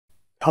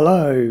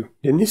Hello,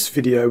 in this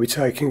video we're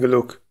taking a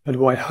look at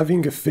why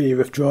having a fear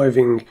of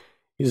driving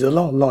is a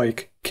lot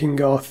like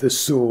King Arthur's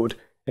sword,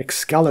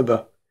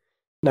 Excalibur.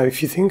 Now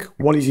if you think,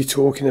 what is he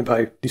talking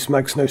about, this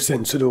makes no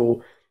sense at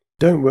all,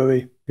 don't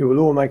worry, it will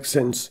all make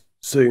sense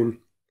soon.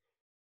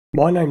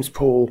 My name's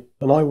Paul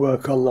and I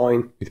work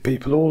online with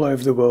people all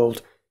over the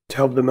world to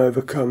help them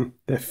overcome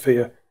their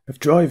fear of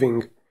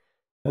driving.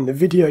 And the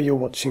video you're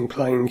watching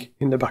playing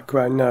in the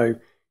background now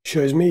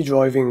shows me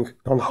driving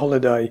on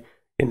holiday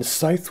in the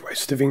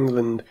southwest of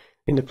England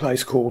in a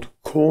place called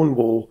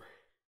Cornwall,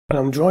 and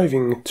I'm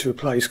driving to a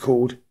place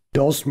called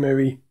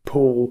Dozmary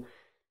Pool,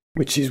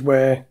 which is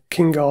where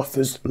King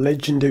Arthur's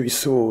legendary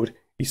sword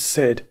is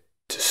said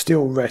to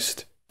still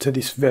rest to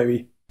this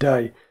very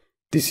day.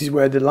 This is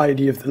where the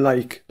Lady of the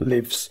Lake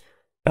lives,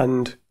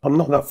 and I'm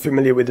not that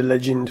familiar with the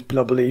legend, but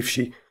I believe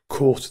she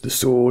caught the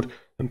sword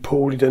and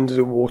pulled it under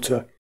the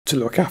water to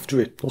look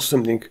after it or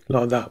something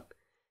like that.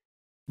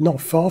 Not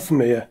far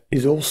from here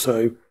is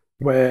also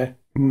where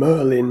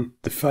Merlin,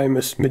 the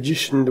famous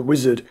magician, the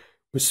wizard,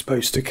 was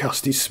supposed to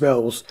cast his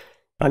spells,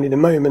 and in a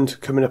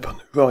moment coming up on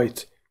the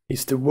right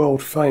is the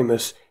world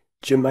famous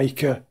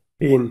Jamaica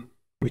Inn,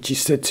 which is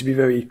said to be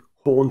very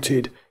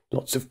haunted,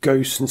 lots of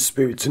ghosts and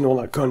spirits and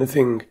all that kind of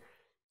thing.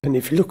 And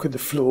if you look at the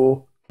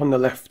floor on the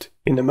left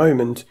in a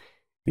moment,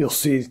 you'll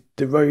see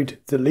the road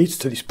that leads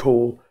to this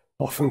pool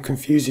often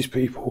confuses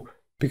people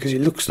because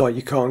it looks like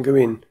you can't go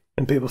in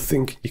and people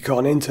think you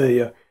can't enter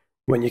here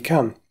when you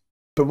can.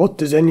 But what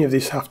does any of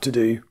this have to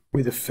do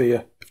with the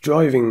fear of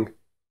driving?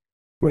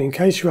 Well, in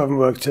case you haven't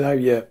worked it out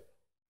yet,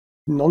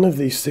 none of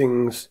these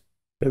things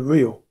are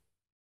real.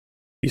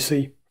 You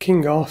see,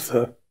 King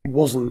Arthur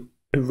wasn't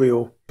a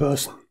real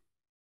person,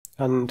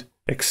 and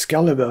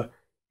Excalibur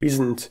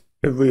isn't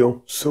a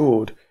real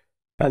sword,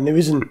 and there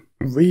isn't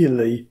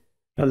really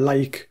a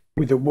lake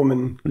with a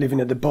woman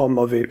living at the bottom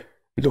of it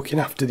looking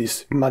after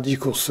this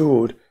magical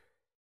sword.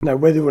 Now,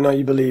 whether or not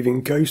you believe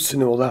in ghosts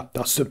and all that,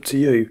 that's up to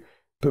you.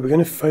 But we're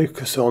going to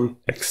focus on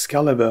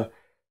Excalibur,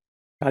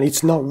 and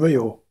it's not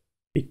real.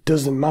 It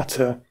doesn't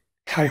matter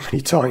how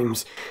many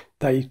times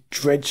they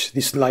dredge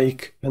this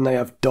lake and they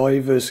have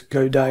divers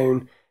go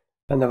down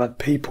and they've had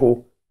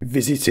people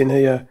visiting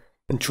here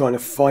and trying to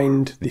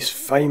find this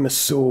famous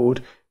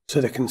sword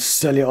so they can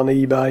sell it on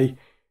eBay.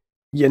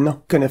 You're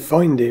not going to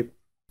find it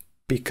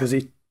because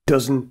it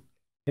doesn't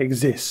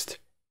exist.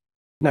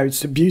 Now,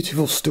 it's a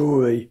beautiful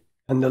story,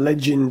 and the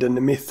legend and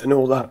the myth and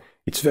all that,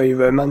 it's very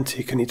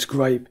romantic and it's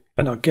great.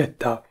 And I get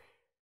that,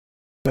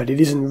 but it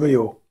isn't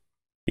real.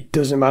 It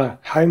doesn't matter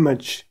how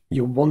much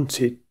you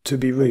want it to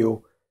be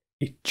real,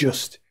 it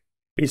just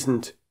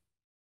isn't.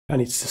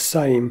 And it's the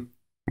same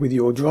with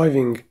your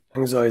driving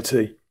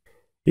anxiety.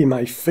 It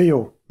may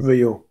feel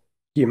real,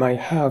 you may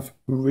have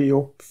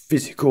real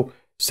physical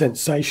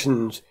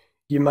sensations,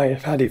 you may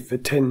have had it for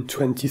 10,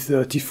 20,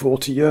 30,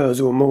 40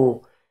 years or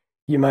more.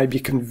 You may be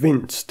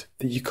convinced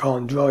that you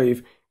can't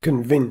drive,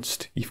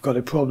 convinced you've got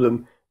a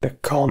problem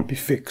that can't be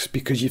fixed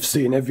because you've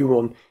seen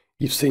everyone,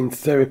 you've seen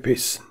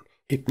therapists,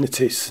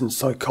 hypnotists and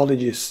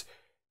psychologists,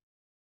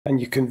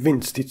 and you're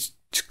convinced it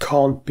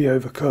can't be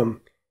overcome.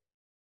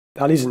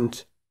 That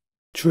isn't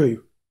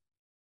true,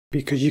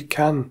 because you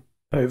can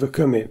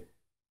overcome it.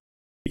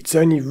 It's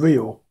only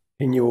real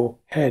in your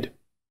head.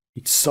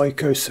 It's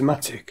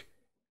psychosomatic.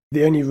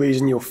 The only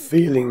reason you're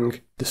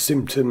feeling the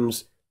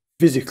symptoms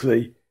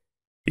physically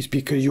is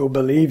because you're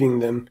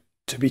believing them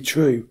to be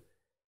true.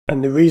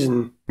 And the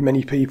reason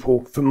many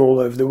people from all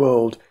over the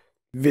world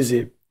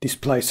visit this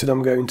place that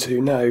I'm going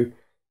to now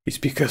is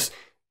because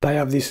they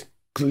have this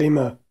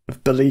glimmer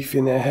of belief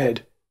in their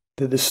head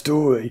that the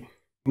story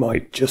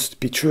might just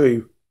be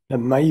true,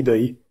 and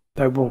maybe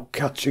they will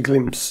catch a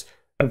glimpse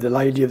of the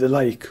Lady of the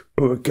Lake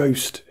or a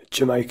ghost at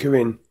Jamaica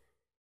Inn.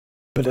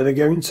 But are they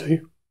going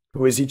to?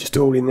 Or is it just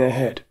all in their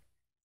head?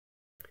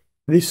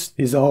 This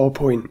is the whole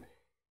point.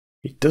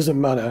 It doesn't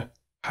matter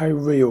how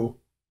real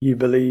you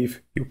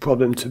believe your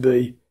problem to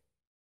be.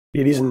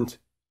 It isn't,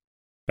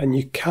 and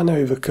you can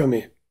overcome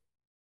it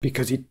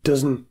because it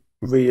doesn't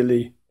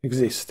really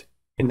exist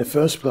in the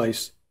first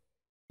place.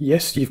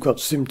 Yes, you've got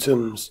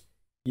symptoms.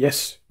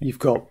 Yes, you've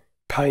got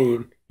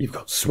pain. You've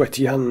got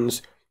sweaty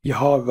hands. Your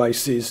heart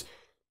races.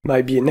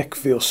 Maybe your neck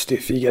feels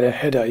stiff. You get a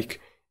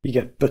headache. You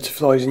get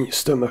butterflies in your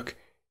stomach.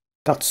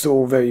 That's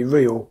all very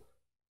real,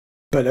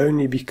 but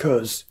only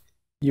because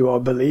you are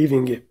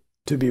believing it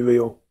to be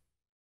real.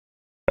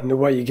 And the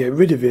way you get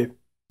rid of it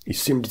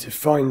is simply to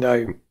find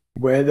out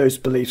where those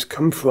beliefs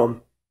come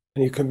from,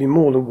 and it can be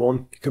more than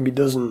one, it can be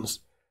dozens.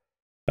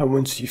 And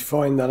once you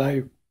find that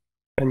out,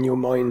 and your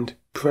mind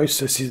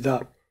processes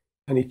that,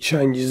 and it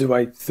changes the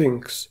way it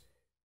thinks,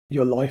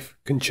 your life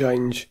can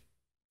change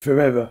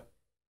forever.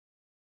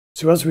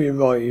 So as we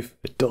arrive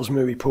at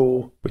Dozmary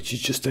Pool, which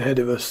is just ahead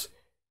of us,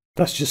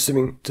 that's just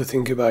something to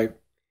think about.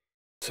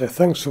 So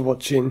thanks for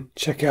watching,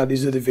 check out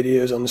these other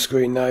videos on the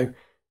screen now,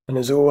 and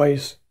as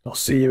always, I'll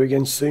see you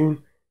again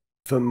soon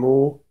for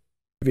more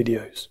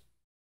videos.